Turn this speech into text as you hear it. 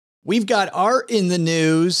We've got art in the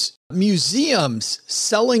news, museums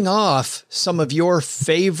selling off some of your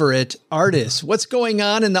favorite artists. What's going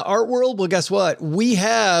on in the art world? Well, guess what? We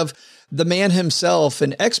have the man himself,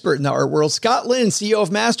 an expert in the art world, Scott Lynn, CEO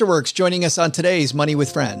of Masterworks, joining us on today's Money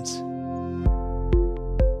with Friends.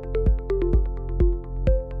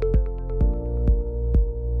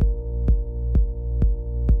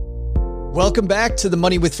 Welcome back to the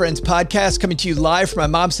Money with Friends podcast, coming to you live from my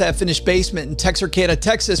mom's half-finished basement in Texarkana,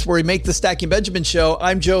 Texas, where we make the Stacking Benjamin show.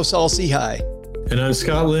 I'm Joe Saul-Sehy. And I'm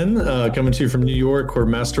Scott Lynn, coming to you from New York, where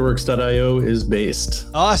Masterworks.io is based.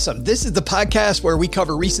 Awesome. This is the podcast where we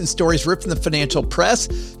cover recent stories ripped from the financial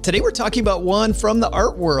press. Today, we're talking about one from the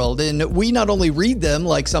art world. And we not only read them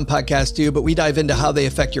like some podcasts do, but we dive into how they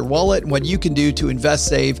affect your wallet and what you can do to invest,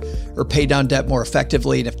 save, or pay down debt more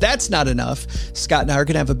effectively. And if that's not enough, Scott and I are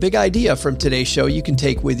going to have a big idea from today's show you can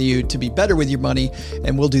take with you to be better with your money.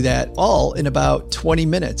 And we'll do that all in about 20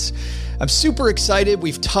 minutes. I'm super excited.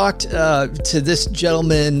 We've talked to this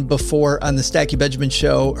gentleman before on the Stacking Benjamin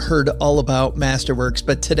show, heard all about Masterworks,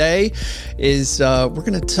 but today is we're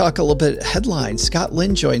going to talk a little bit headlines. Scott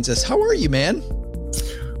Lynn joins us. How are you, man?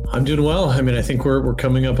 I'm doing well. I mean, I think we're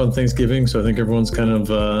coming up on Thanksgiving, so I think everyone's kind of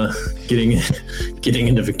getting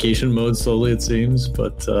into vacation mode slowly, it seems.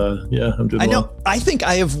 But yeah, I'm doing well. I think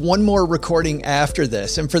I have one more recording after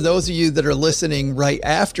this, and for those of you that are listening right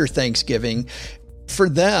after Thanksgiving, for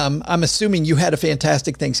them, I'm assuming you had a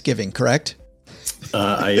fantastic Thanksgiving, correct?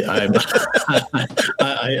 I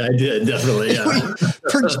did, definitely. Yeah.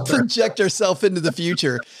 Project ourselves into the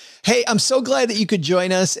future. Hey, I'm so glad that you could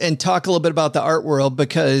join us and talk a little bit about the art world,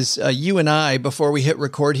 because you and I, before we hit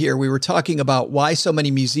record here, we were talking about why so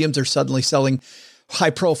many museums are suddenly selling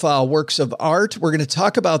high-profile works of art. We're going to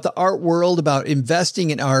talk about the art world, about investing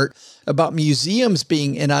in art, about museums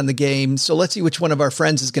being in on the game. So let's see which one of our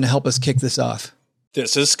friends is going to help us kick this off.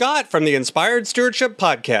 This is Scott from the Inspired Stewardship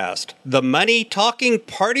Podcast. The money talking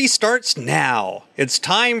party starts now. It's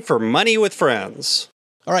time for Money with Friends.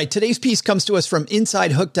 All right, today's piece comes to us from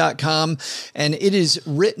InsideHook.com, and it is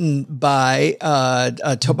written by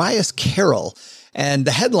Tobias Carroll. And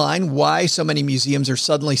the headline, Why So Many Museums Are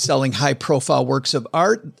Suddenly Selling High-Profile Works of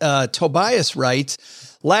Art. Tobias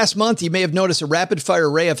writes, last month, you may have noticed a rapid-fire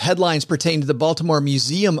array of headlines pertaining to the Baltimore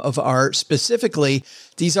Museum of Art. Specifically,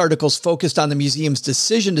 these articles focused on the museum's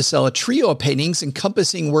decision to sell a trio of paintings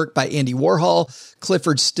encompassing work by Andy Warhol,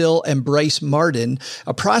 Clifford Still, and Bryce Marden,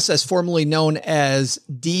 a process formerly known as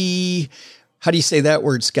how do you say that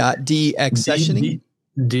word, Scott? De-accessioning?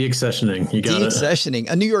 De-accessioning. You got it.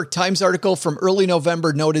 De-accessioning. A New York Times article from early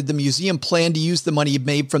November noted the museum planned to use the money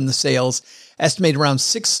made from the sales, estimated around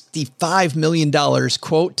 $65 million,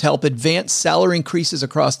 quote, to help advance salary increases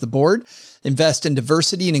across the board, invest in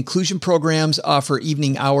diversity and inclusion programs, offer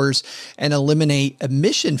evening hours, and eliminate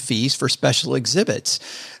admission fees for special exhibits.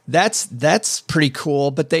 That's pretty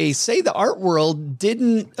cool. But they say the art world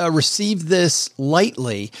didn't receive this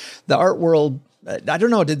lightly. The art world, I don't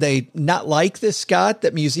know, did they not like this, Scott,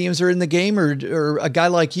 that museums are in the game, or a guy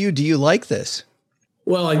like you, do you like this?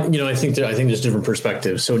 Well, I think there's different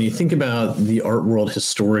perspectives. So when you think about the art world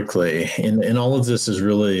historically, and all of this is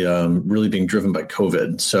really being driven by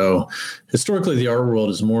COVID. So historically, the art world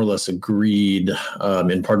is more or less agreed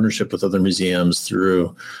in partnership with other museums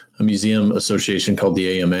through a museum association called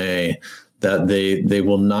the AMA, that they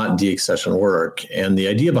will not de-accession work. And the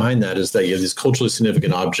idea behind that is that you have these culturally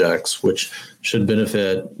significant objects which should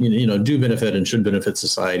benefit, do benefit and should benefit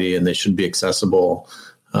society, and they should be accessible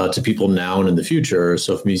to people now and in the future.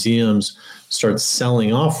 So if museums start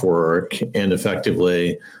selling off work and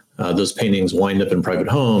effectively those paintings wind up in private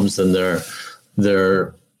homes, then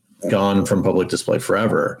they're gone from public display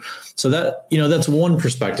forever. So that, that's one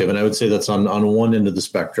perspective. And I would say that's on one end of the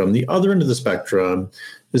spectrum. The other end of the spectrum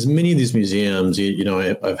is many of these museums,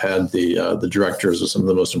 I've had the directors of some of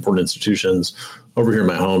the most important institutions over here in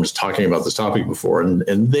my home just talking about this topic before.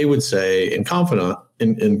 And they would say in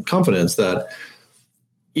confidence that,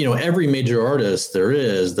 every major artist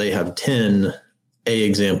they have 10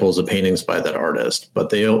 examples of paintings by that artist, but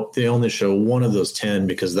they only show one of those 10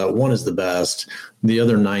 because that one is the best. The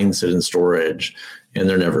other 9 sit in storage and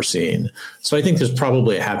they're never seen. So I think there's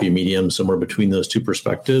probably a happy medium somewhere between those two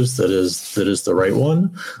perspectives that is the right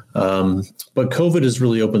one. But COVID has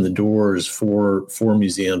really opened the doors for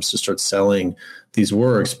museums to start selling these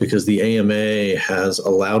works, because the AMA has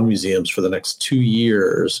allowed museums for the next 2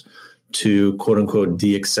 years to quote unquote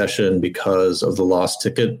de-accession because of the lost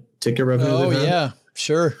ticket revenue. Oh yeah,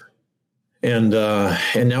 sure. And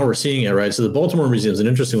now we're seeing it, right? So the Baltimore Museum is an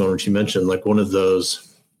interesting one, which you mentioned, like one of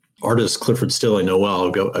those artist Clifford Still I know well.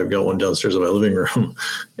 I've got one downstairs in my living room,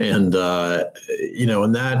 and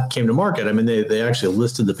when that came to market, I mean, they actually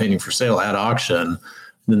listed the painting for sale at auction, and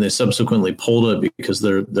then they subsequently pulled it because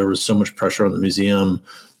there was so much pressure on the museum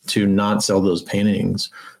to not sell those paintings.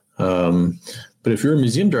 But if you're a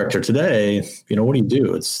museum director today, what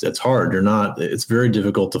do? It's hard. It's very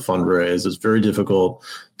difficult to fundraise. It's very difficult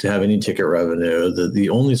to have any ticket revenue. The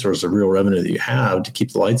only source of real revenue that you have to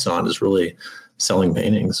keep the lights on is really selling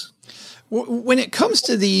paintings. When it comes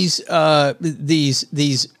to these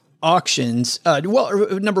auctions,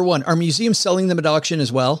 number one, are museums selling them at auction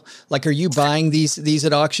as well? Like, are you buying these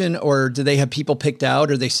at auction, or do they have people picked out?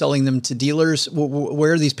 Are they selling them to dealers?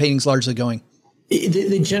 Where are these paintings largely going?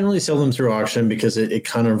 They generally sell them through auction because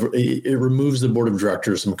it removes the board of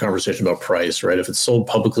directors from conversation about price, right? If it's sold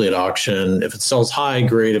publicly at auction, if it sells high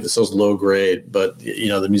grade, if it sells low grade, but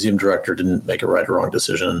the museum director didn't make a right or wrong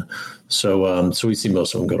decision, so we see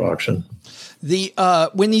most of them go to auction.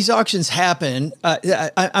 When these auctions happen,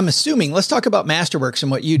 I'm assuming. Let's talk about Masterworks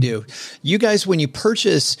and what you do. You guys, when you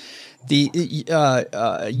purchase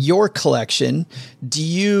your collection, do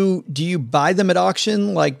you buy them at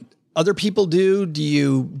auction like other people do? Do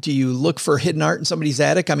you look for hidden art in somebody's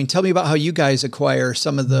attic? I mean, tell me about how you guys acquire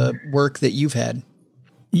some of the work that you've had.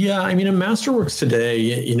 Yeah, I mean, in Masterworks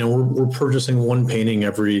today, we're purchasing one painting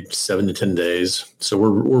every 7 to 10 days. So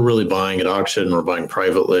we're really buying at auction. We're buying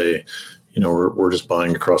privately. We're just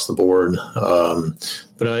buying across the board. But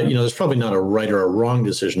there's probably not a right or a wrong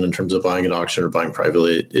decision in terms of buying at auction or buying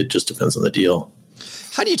privately. It just depends on the deal.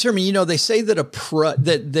 How do you determine, they say that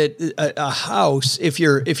a house, if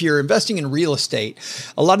you're investing in real estate,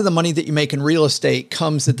 a lot of the money that you make in real estate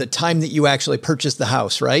comes at the time that you actually purchase the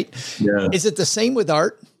house, right? Yeah. Is it the same with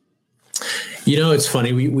art? It's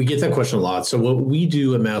funny. We get that question a lot. So what we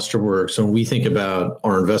do at Masterworks when we think about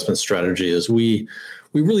our investment strategy is we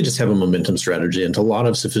really just have a momentum strategy. And to a lot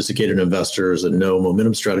of sophisticated investors that know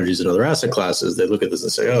momentum strategies in other asset classes, they look at this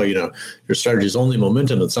and say, oh, your strategy is only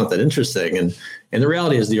momentum. It's not that interesting. And the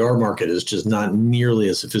reality is the art market is just not nearly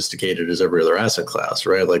as sophisticated as every other asset class,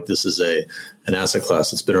 right? Like this is an asset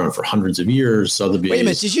class that's been around for hundreds of years. Sotheby's. Wait a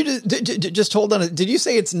minute. Did you just hold on? Did you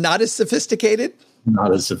say it's not as sophisticated?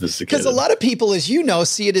 Not as sophisticated. Because a lot of people, as you know,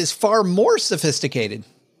 see it as far more sophisticated.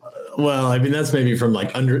 Well, I mean, that's maybe from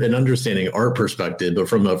like an understanding art perspective, but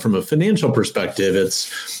from a financial perspective,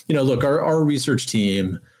 it's, look, our research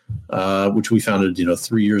team, which we founded,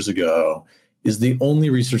 3 years ago, is the only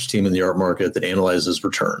research team in the art market that analyzes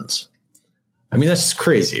returns. I mean, that's just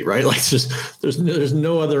crazy, right? Like, it's just there's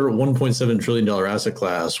no other $1.7 trillion asset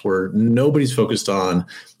class where nobody's focused on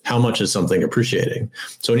how much is something appreciating.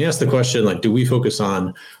 So when you ask the question, like, do we focus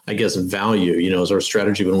on, I guess, value? Is our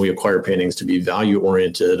strategy when we acquire paintings to be value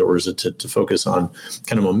oriented, or is it to focus on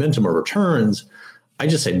kind of momentum or returns? I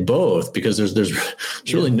just say both, because there's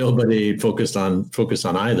really nobody focused on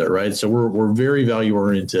either, right? So we're very value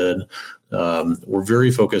oriented. We're very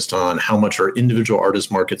focused on how much our individual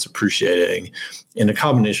artist market's appreciating, and a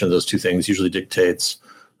combination of those two things usually dictates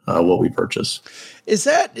what we purchase. Is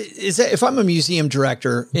that if I'm a museum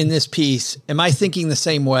director in this piece, am I thinking the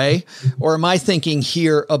same way, or am I thinking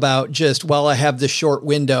here about just, well, I have this short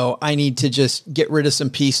window, I need to just get rid of some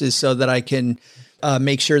pieces so that I can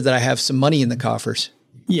make sure that I have some money in the coffers?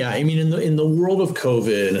 Yeah, I mean, in the world of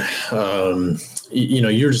COVID,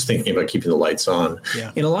 you're just thinking about keeping the lights on.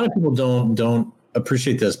 Yeah. And a lot of people don't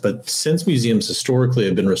appreciate this, but since museums historically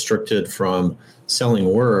have been restricted from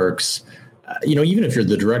selling works, even if you're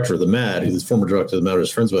the director of the Met, who's the former director of the Met,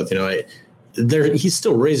 is friends with, he's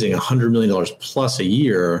still raising $100 million plus a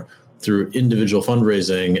year through individual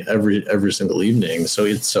fundraising every single evening. So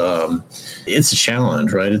it's a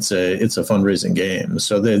challenge, right? It's a fundraising game.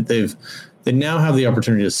 So they now have the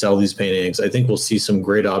opportunity to sell these paintings. I think we'll see some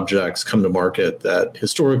great objects come to market that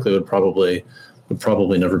historically would probably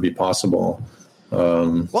never be possible.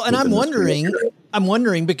 Well, and I'm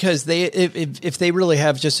wondering because if they really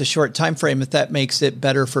have just a short time frame, if that makes it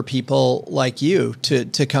better for people like you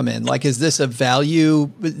to come in. Like, is this a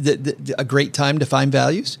great time to find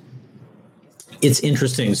values? It's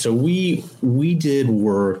interesting. So we did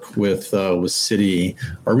work with Citi.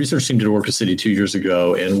 Our research team did work with Citi 2 years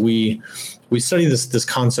ago, and we studied this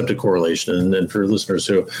concept of correlation. And for listeners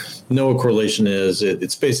who know what correlation is,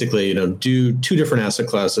 it's basically do two different asset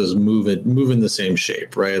classes move in the same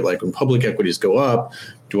shape, right? Like when public equities go up,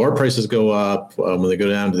 do our prices go up? When they go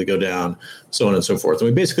down, do they go down? So on and so forth. And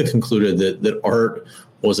we basically concluded that art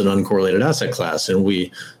was an uncorrelated asset class. And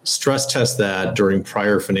we stress test that during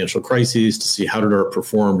prior financial crises to see how did art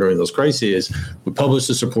perform during those crises. We published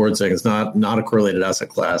this report saying it's not a correlated asset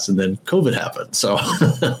class. And then COVID happened. So,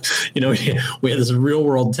 we had this real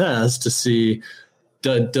world test to see,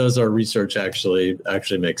 does our research actually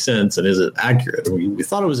make sense, and is it accurate? We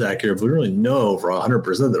thought it was accurate, but we really know for 100%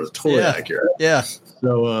 that it was totally accurate. Yeah.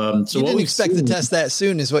 So you didn't expect to test that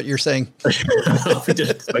soon, is what you're saying. We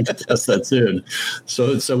didn't expect to test that soon.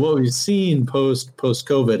 So what we've seen post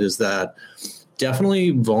COVID is that definitely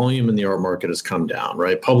volume in the art market has come down.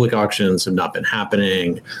 Right, public auctions have not been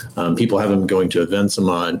happening. People haven't been going to events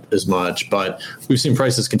as much, but we've seen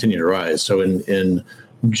prices continue to rise. So in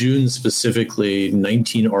June specifically,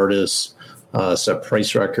 19 artists set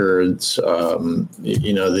price records.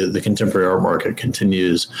 The contemporary art market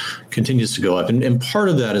continues to go up, and part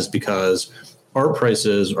of that is because art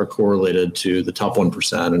prices are correlated to the top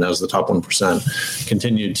 1%, and as the top 1%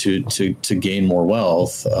 continue to gain more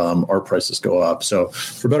wealth, art prices go up. So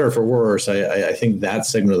for better or for worse, I think that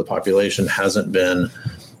segment of the population hasn't been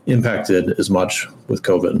impacted as much with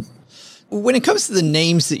COVID. When it comes to the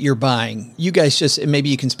names that you're buying, you guys maybe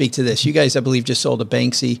you can speak to this. You guys, I believe, just sold a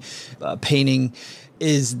Banksy painting.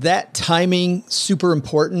 Is that timing super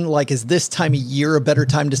important? Like, is this time of year a better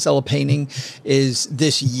time to sell a painting? Is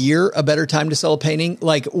this year a better time to sell a painting?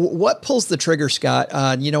 Like, what pulls the trigger, Scott,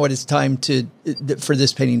 on, it's time for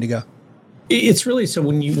this painting to go? It's really, so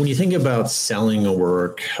when you think about selling a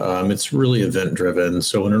work, it's really event driven.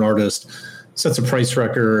 So when an artist sets a price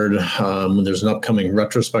record, when there's an upcoming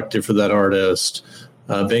retrospective for that artist.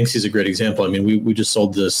 Banksy is a great example. I mean, we just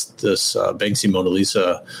sold this Banksy Mona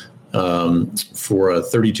Lisa for a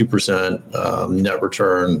 32% net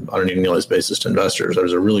return on an annualized basis to investors. That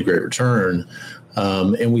was a really great return.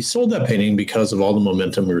 And we sold that painting because of all the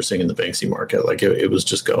momentum we were seeing in the Banksy market. Like it was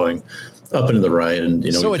just going up and to the right. And,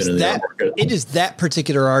 so it is that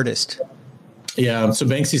particular artist. Yeah, so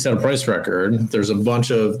Banksy set a price record. There was a bunch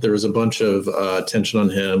of attention on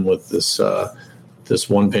him with this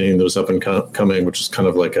one painting that was up and coming, which is kind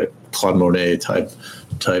of like a Claude Monet type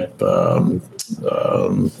painting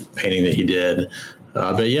that he did.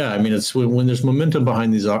 But yeah, I mean, it's when there's momentum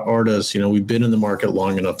behind these artists. We've been in the market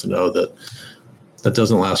long enough to know that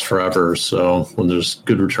doesn't last forever. So when there's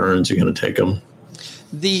good returns, you're going to take them.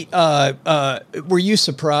 Were you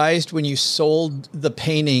surprised when you sold the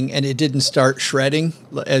painting and it didn't start shredding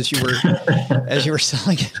as you were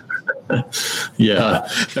selling it? Yeah,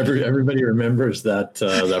 everybody remembers that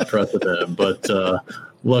precedent, but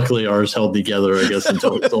luckily ours held together, I guess,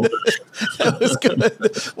 until we sold it. That was good.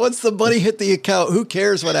 Once the money hit the account, who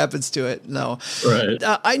cares what happens to it? No. Right.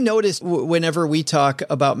 I noticed whenever we talk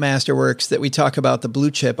about Masterworks that we talk about the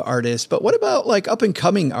blue chip artists, but what about like up and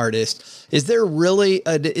coming artists? Is there really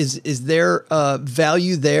is there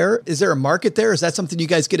value there? Is there a market there? Is that something you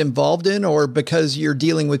guys get involved in, or because you're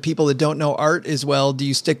dealing with people that don't know art as well, do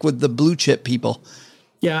you stick with the blue chip people?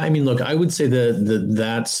 Yeah, I mean, look, I would say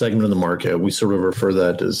that segment of the market, we sort of refer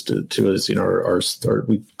that as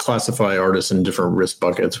we classify artists in different risk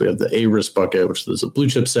buckets. We have the A risk bucket, which is a blue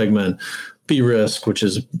chip segment, B risk, which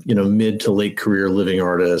is mid to late career living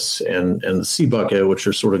artists, and the C bucket, which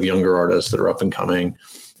are sort of younger artists that are up and coming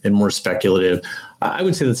and more speculative. I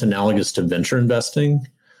would say that's analogous to venture investing.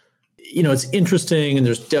 It's interesting, and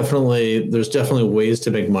there's definitely ways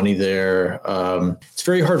to make money there. It's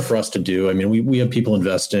very hard for us to do. I mean, we have people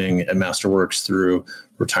investing at Masterworks through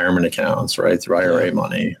retirement accounts, right? Through IRA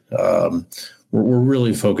money. We're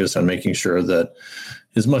really focused on making sure that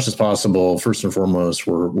as much as possible, first and foremost,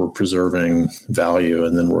 we're preserving value,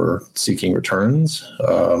 and then we're seeking returns.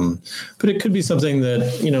 But it could be something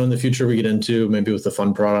that, in the future we get into, maybe with a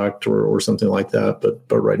fund product or something like that.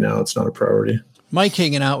 But right now it's not a priority. Mike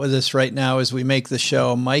hanging out with us right now as we make the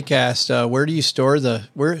show. Mike asked, where do you store the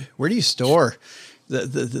work?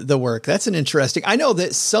 That's an interesting. I know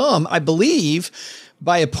that some, I believe,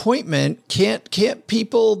 by appointment, can't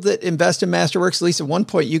people that invest in Masterworks, at least at one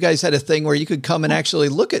point, you guys had a thing where you could come and actually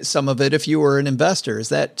look at some of it if you were an investor. Is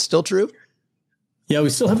that still true? Yeah, we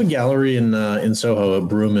still have a gallery in Soho at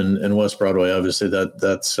Broome and West Broadway. Obviously,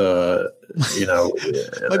 that's might be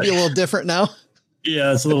a little different now.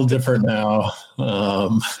 Yeah, it's a little different now.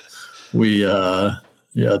 It's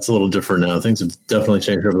a little different now. Things have definitely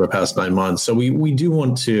changed over the past 9 months. So we do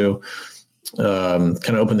want to kind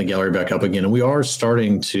of open the gallery back up again, and we are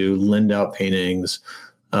starting to lend out paintings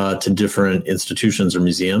to different institutions or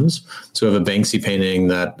museums. So we have a Banksy painting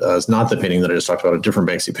that is not the painting that I just talked about, a different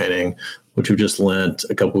Banksy painting, which we just lent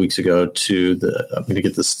a couple weeks ago to I'm going to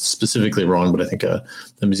get this specifically wrong, but I think the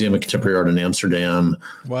Museum of Contemporary Art in Amsterdam.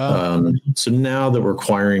 Wow. So now that we're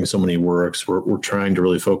acquiring so many works, we're trying to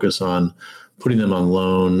really focus on putting them on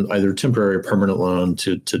loan, either temporary or permanent loan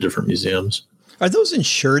to different museums. Are those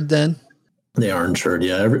insured then? They are insured.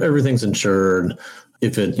 Yeah. Everything's insured.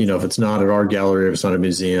 If it's not at our gallery, if it's not a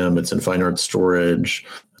museum, it's in fine art storage.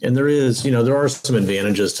 And there are some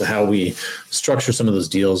advantages to how we structure some of those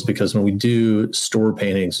deals, because when we do store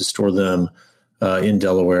paintings, we store them in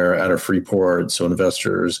Delaware at a free port. So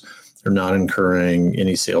investors are not incurring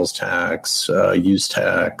any sales tax, use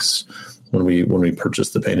tax when we purchase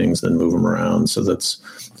the paintings, then move them around. So that's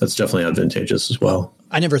definitely advantageous as well.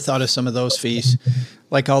 I never thought of some of those fees,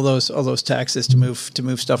 like all those taxes to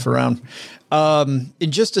move stuff around.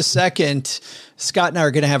 In just a second, Scott and I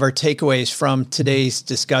are going to have our takeaways from today's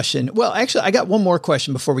discussion. Well, actually, I got one more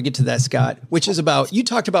question before we get to that, Scott, which is about, you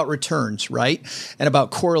talked about returns, right? And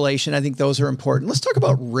about correlation. I think those are important. Let's talk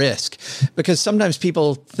about risk, because sometimes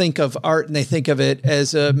people think of art and they think of it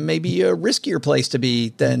as maybe a riskier place to be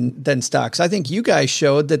than stocks. I think you guys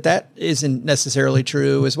showed that isn't necessarily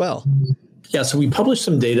true as well. Yeah, so we published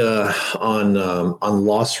some data on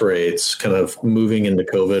loss rates kind of moving into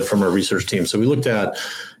COVID from our research team. So we looked at,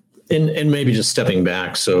 and maybe just stepping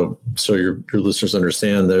back so your listeners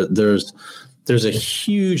understand, there's a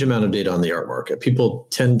huge amount of data on the art market. People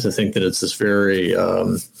tend to think that it's this very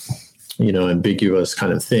ambiguous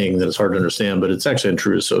kind of thing that is hard to understand, but it's actually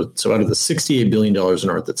untrue. So out of the $68 billion in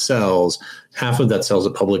art that sells, half of that sells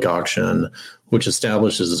at public auction, which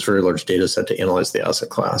establishes this very large data set to analyze the asset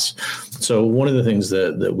class. So one of the things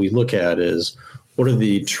that we look at is, what are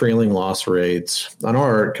the trailing loss rates on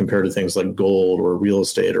art compared to things like gold or real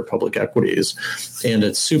estate or public equities? And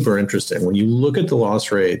it's super interesting. When you look at the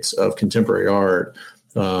loss rates of contemporary art,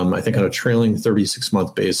 I think on a trailing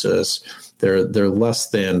 36-month basis, they're less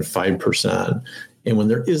than 5%. And when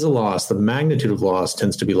there is a loss, the magnitude of loss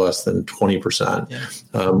tends to be less than 20%.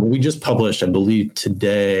 Yeah. We just published, I believe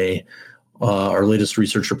today, our latest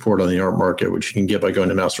research report on the art market, which you can get by going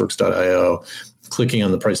to masterworks.io, clicking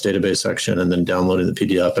on the price database section, and then downloading the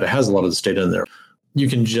PDF. But it has a lot of this data in there. You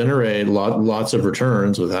can generate lots of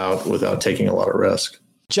returns without taking a lot of risk.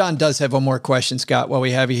 John does have one more question, Scott, while we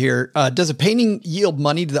have you here. Does a painting yield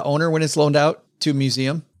money to the owner when it's loaned out to a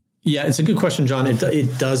museum? Yeah, it's a good question, John.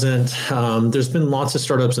 It doesn't. There's been lots of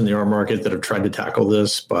startups in the art market that have tried to tackle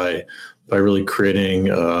this by really creating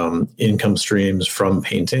income streams from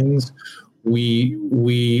paintings. We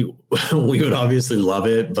would obviously love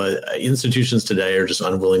it, but institutions today are just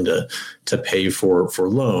unwilling to pay for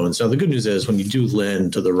loans. Now, the good news is when you do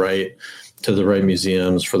lend to the right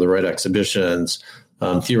museums for the right exhibitions,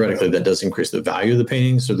 theoretically that does increase the value of the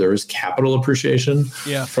painting. So there is capital appreciation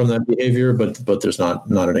from that behavior, but there's not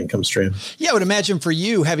an income stream. Yeah, I would imagine for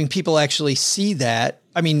you, having people actually see that,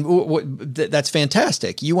 I mean, that's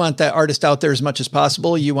fantastic. You want that artist out there as much as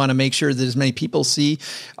possible. You want to make sure that as many people see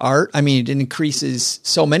art. I mean, it increases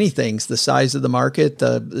so many things, the size of the market,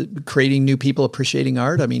 creating new people appreciating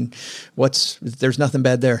art. I mean, there's nothing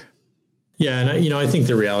bad there. Yeah. And, I think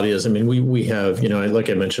the reality is, I mean, we have, like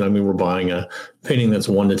I mentioned, I mean, we're buying a painting that's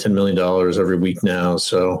 $1 to $10 million every week now.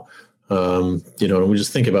 So, and we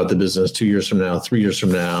just think about the business 2 years from now, 3 years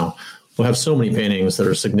from now, we'll have so many paintings that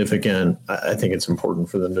are significant. I think it's important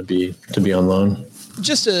for them to be on loan.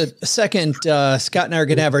 Just a second, Scott and I are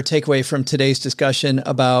going to have our takeaway from today's discussion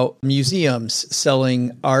about museums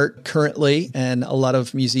selling art currently, and a lot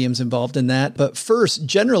of museums involved in that. But first,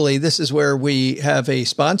 generally, this is where we have a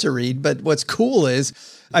sponsor read. But what's cool is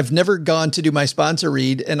I've never gone to do my sponsor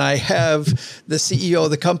read, and I have the CEO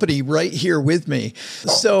of the company right here with me.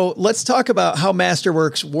 So let's talk about how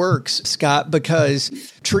Masterworks works, Scott, because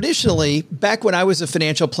traditionally, back when I was a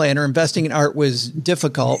financial planner, investing in art was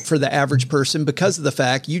difficult for the average person because of the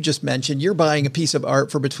fact you just mentioned you're buying a piece of art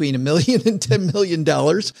for between $1 million and $10 million.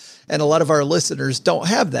 And a lot of our listeners don't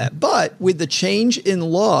have that. But with the change in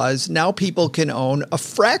laws, now people can own a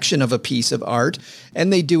fraction of a piece of art,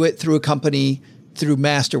 and they do it through a company through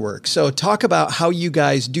Masterworks. So talk about how you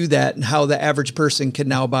guys do that and how the average person can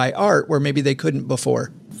now buy art where maybe they couldn't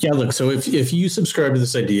before. Yeah, look, so if you subscribe to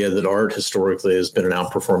this idea that art historically has been an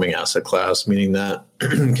outperforming asset class, meaning that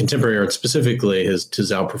contemporary art specifically has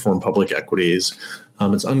outperformed public equities,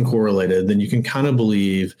 it's uncorrelated, then you can kind of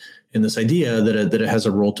believe in this idea that it has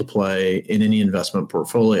a role to play in any investment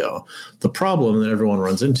portfolio. The problem that everyone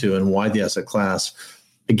runs into and why the asset class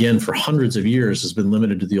again, for hundreds of years has been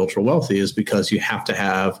limited to the ultra wealthy, is because you have to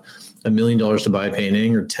have $1 million to buy a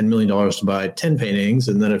painting or $10 million to buy 10 paintings.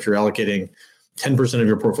 And then if you're allocating 10% of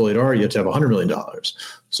your portfolio to art, you have to have $100 million.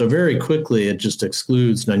 So very quickly, it just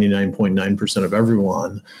excludes 99.9% of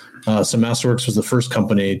everyone. So Masterworks was the first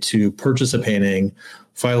company to purchase a painting,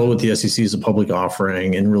 file it with the SEC as a public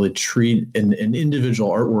offering, and really treat an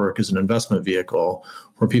individual artwork as an investment vehicle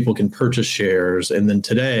where people can purchase shares. And then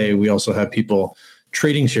today, we also have people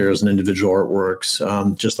trading shares in individual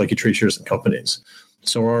artworks, just like you trade shares in companies.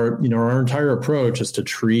 So our entire approach is to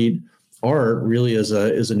treat art really as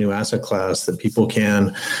a new asset class that people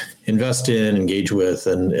can invest in, engage with,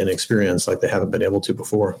 and experience like they haven't been able to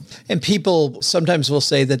before. And people sometimes will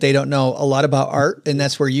say that they don't know a lot about art, and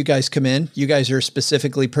that's where you guys come in. You guys are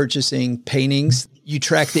specifically purchasing paintings. You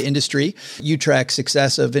track the industry. You track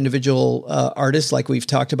success of individual artists like we've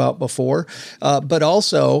talked about before. But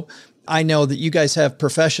also, I know that you guys have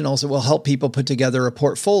professionals that will help people put together a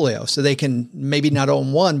portfolio so they can maybe not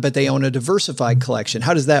own one, but they own a diversified collection.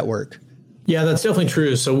 How does that work? Yeah, that's definitely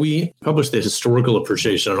true. So we publish the historical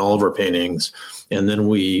appreciation on all of our paintings, and then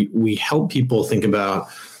we help people think about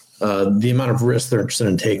the amount of risk they're interested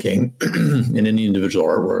in taking in any individual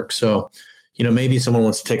artwork. So, maybe someone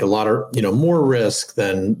wants to take a lot of, more risk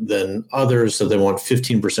than others. So they want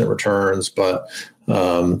 15% returns, but,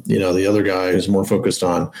 the other guy who's more focused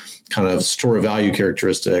on kind of store of value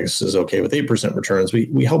characteristics is okay with 8% returns.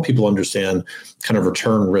 We help people understand kind of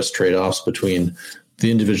return risk trade-offs between the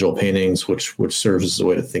individual paintings, which serves as a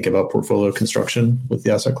way to think about portfolio construction with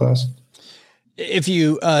the asset class. If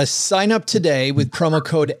you sign up today with promo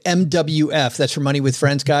code MWF, that's for Money with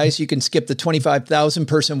Friends, guys, you can skip the 25,000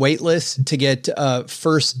 person wait list to get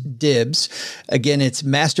first dibs. Again, it's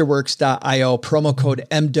masterworks.io, promo code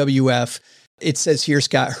MWF. It says here,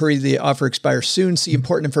 Scott, hurry, the offer expires soon. See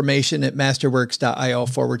important information at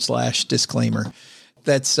masterworks.io/disclaimer.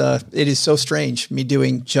 That's it is so strange me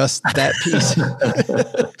doing just that piece,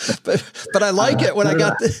 but I like it when I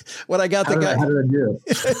got the guy.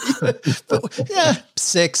 Yeah,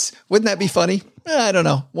 6. Wouldn't that be funny? I don't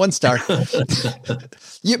know. 1 star.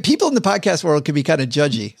 People in the podcast world can be kind of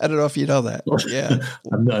judgy. I don't know if you know that. Yeah,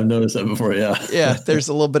 I've noticed that before. Yeah, yeah. There's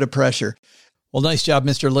a little bit of pressure. Well, nice job,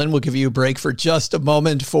 Mr. Lynn. We'll give you a break for just a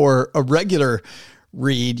moment for a regular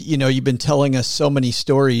read. You've been telling us so many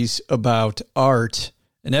stories about art,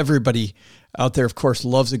 and everybody out there, of course,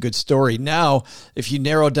 loves a good story. Now, if you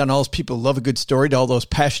narrow down all those people who love a good story to all those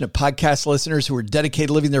passionate podcast listeners who are dedicated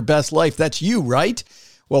to living their best life, that's you, right?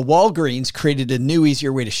 Well, Walgreens created a new,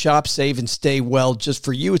 easier way to shop, save, and stay well just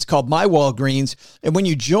for you. It's called My Walgreens. And when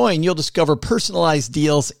you join, you'll discover personalized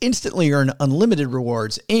deals, instantly earn unlimited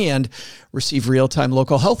rewards, and receive real-time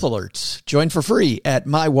local health alerts. Join for free at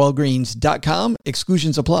mywalgreens.com.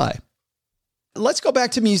 Exclusions apply. Let's go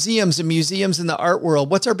back to museums and museums in the art world.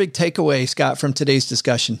 What's our big takeaway, Scott, from today's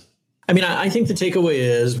discussion? I think the takeaway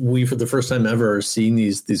is we, for the first time ever, seeing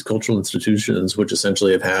these cultural institutions, which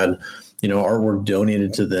essentially have had, artwork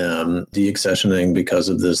donated to them, deaccessioning because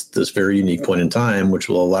of this very unique point in time, which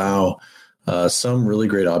will allow some really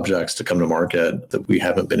great objects to come to market that we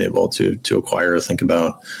haven't been able to acquire or think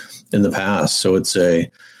about in the past. So it's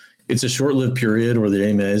a short-lived period where the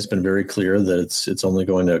AMA has been very clear that it's only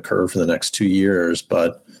going to occur for the next 2 years.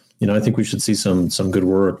 But, I think we should see some good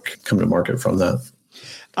work come to market from that.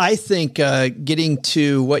 I think getting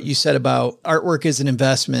to what you said about artwork as an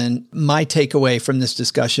investment, my takeaway from this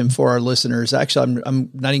discussion for our listeners, actually, I'm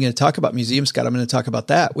not even going to talk about museums, Scott. I'm going to talk about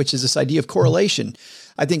that, which is this idea of correlation.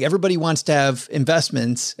 I think everybody wants to have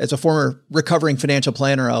investments. As a former recovering financial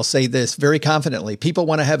planner, I'll say this very confidently. People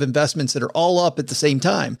want to have investments that are all up at the same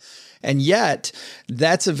time. And yet,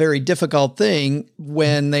 that's a very difficult thing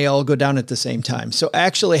when they all go down at the same time. So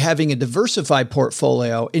actually having a diversified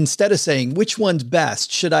portfolio, instead of saying, which one's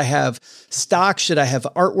best? Should I have stock? Should I have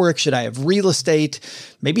artwork? Should I have real estate?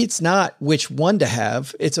 Maybe it's not which one to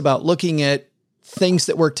have. It's about looking at things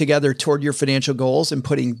that work together toward your financial goals and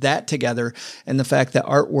putting that together. And the fact that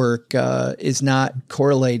artwork is not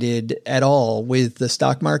correlated at all with the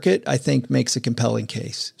stock market, I think makes a compelling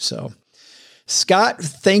case. So Scott,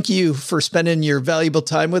 thank you for spending your valuable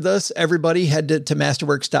time with us. Everybody head to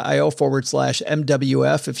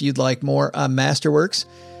masterworks.io/MWF if you'd like more on Masterworks.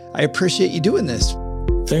 I appreciate you doing this.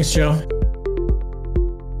 Thanks, Joe.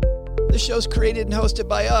 This show's created and hosted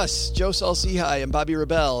by us, Joe Salsihai and Bobby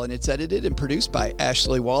Rebell, and it's edited and produced by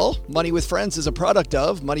Ashley Wall. Money with Friends is a product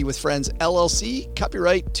of Money with Friends, LLC,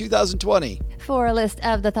 copyright 2020. For a list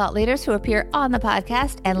of the thought leaders who appear on the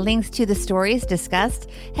podcast and links to the stories discussed,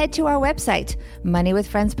 head to our website,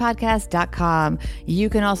 moneywithfriendspodcast.com. You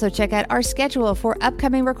can also check out our schedule for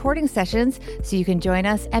upcoming recording sessions so you can join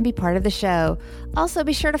us and be part of the show. Also,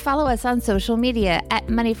 be sure to follow us on social media at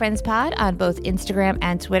Money Friends Pod on both Instagram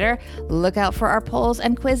and Twitter. Look out for our polls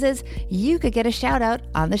and quizzes. You could get a shout out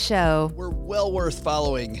on the show. We're well worth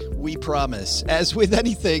following, we promise. As with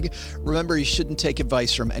anything, remember you shouldn't take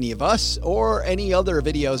advice from any of us or any other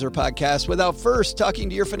videos or podcasts without first talking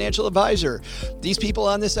to your financial advisor. These people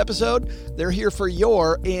on this episode, they're here for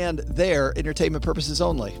your and their entertainment purposes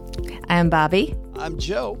only. I'm Bobby. I'm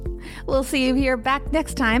Joe. We'll see you here back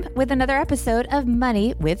next time with another episode of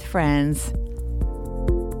Money with Friends.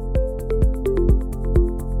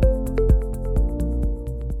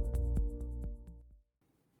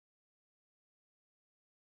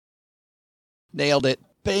 Nailed it.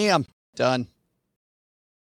 Bam. Done.